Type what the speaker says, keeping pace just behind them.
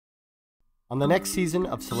on the next season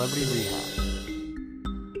of Celebrity Rehab.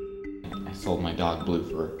 I sold my dog Blue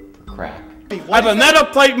for crack. I have a metal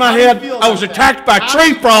plate in my head. I was attacked by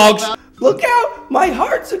tree frogs. Look out! My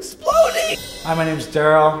heart's exploding! Hi, my name's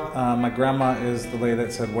Daryl. My grandma is the lady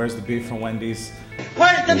that said, "Where's the beef from Wendy's?"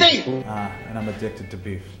 Where's the beef? And I'm addicted to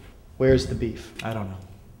beef. Where's the beef? I don't know.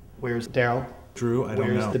 Where's Daryl? Drew, I don't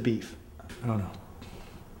know. Where's the beef? I don't know.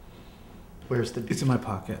 Where's the beef? It's in my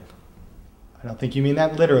pocket. I don't think you mean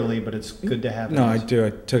that literally, but it's good to have. No, I do.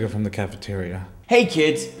 I took it from the cafeteria. Hey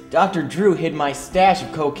kids, Dr. Drew hid my stash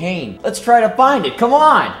of cocaine. Let's try to find it, come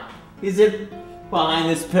on! Is it behind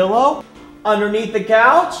this pillow? Underneath the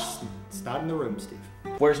couch? It's not in the room, Steve.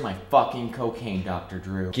 Where's my fucking cocaine, Dr.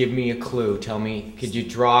 Drew? Give me a clue. Tell me, could you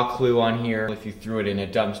draw a clue on here? If you threw it in a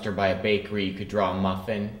dumpster by a bakery, you could draw a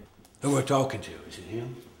muffin. Who we're talking to? Is it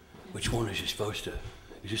him? Which one is he supposed to?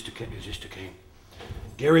 Is this the king?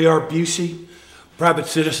 Gary R. Busey, private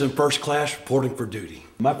citizen, first class, reporting for duty.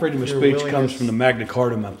 My freedom of speech comes from the Magna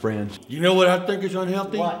Carta, my friends. You know what I think is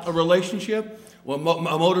unhealthy? What? A relationship? Well,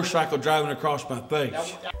 a motorcycle driving across my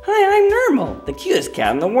face. Hi, I'm Nermal, the cutest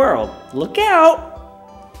cat in the world. Look out!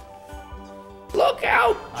 Look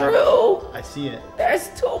out, Drew! I see it. There's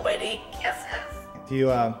too many kisses. Do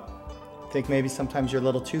you think maybe sometimes you're a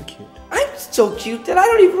little too cute? I'm so cute that I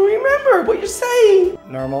don't even remember what you're saying.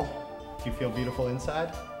 Normal. Do you feel beautiful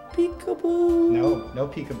inside? Peekaboo. No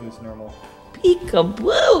peekaboos, Normal.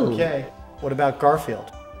 Peekaboo. Okay. What about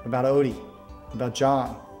Garfield? What about Odie? What about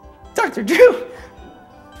John? Dr. Drew.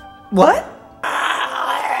 What?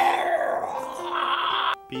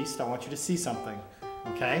 Beast, I want you to see something.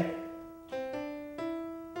 Okay?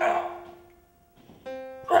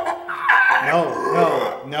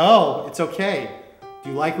 No, it's okay.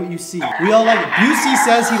 Do you like what you see? We all like it. Busey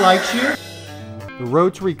says he likes you. The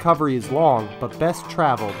road to recovery is long, but best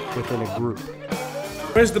traveled within a group.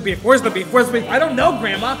 Where's the beef? Where's the beef? Where's the beef? I don't know,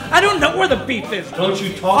 Grandma. I don't know where the beef is. Don't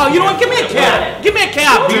you talk. Oh, you know what? Give me a cab. Give me a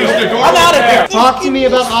cab, dude. I'm out of here. Talk to me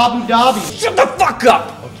about Abu Dhabi. Shut the fuck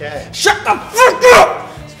up. Okay. Shut the fuck up.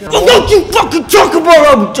 Don't you fucking talk about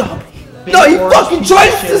Abu Dhabi. No, he fucking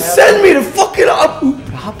tried to send me to fucking Abu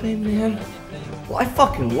Dhabi, man. Well, I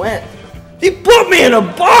fucking went. He put me in a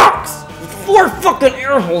box with 4 fucking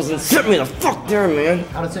air holes and sent me the fuck there, man.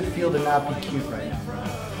 How does it feel to not be cute right now?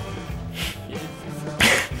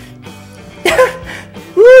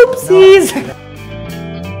 Oopsies.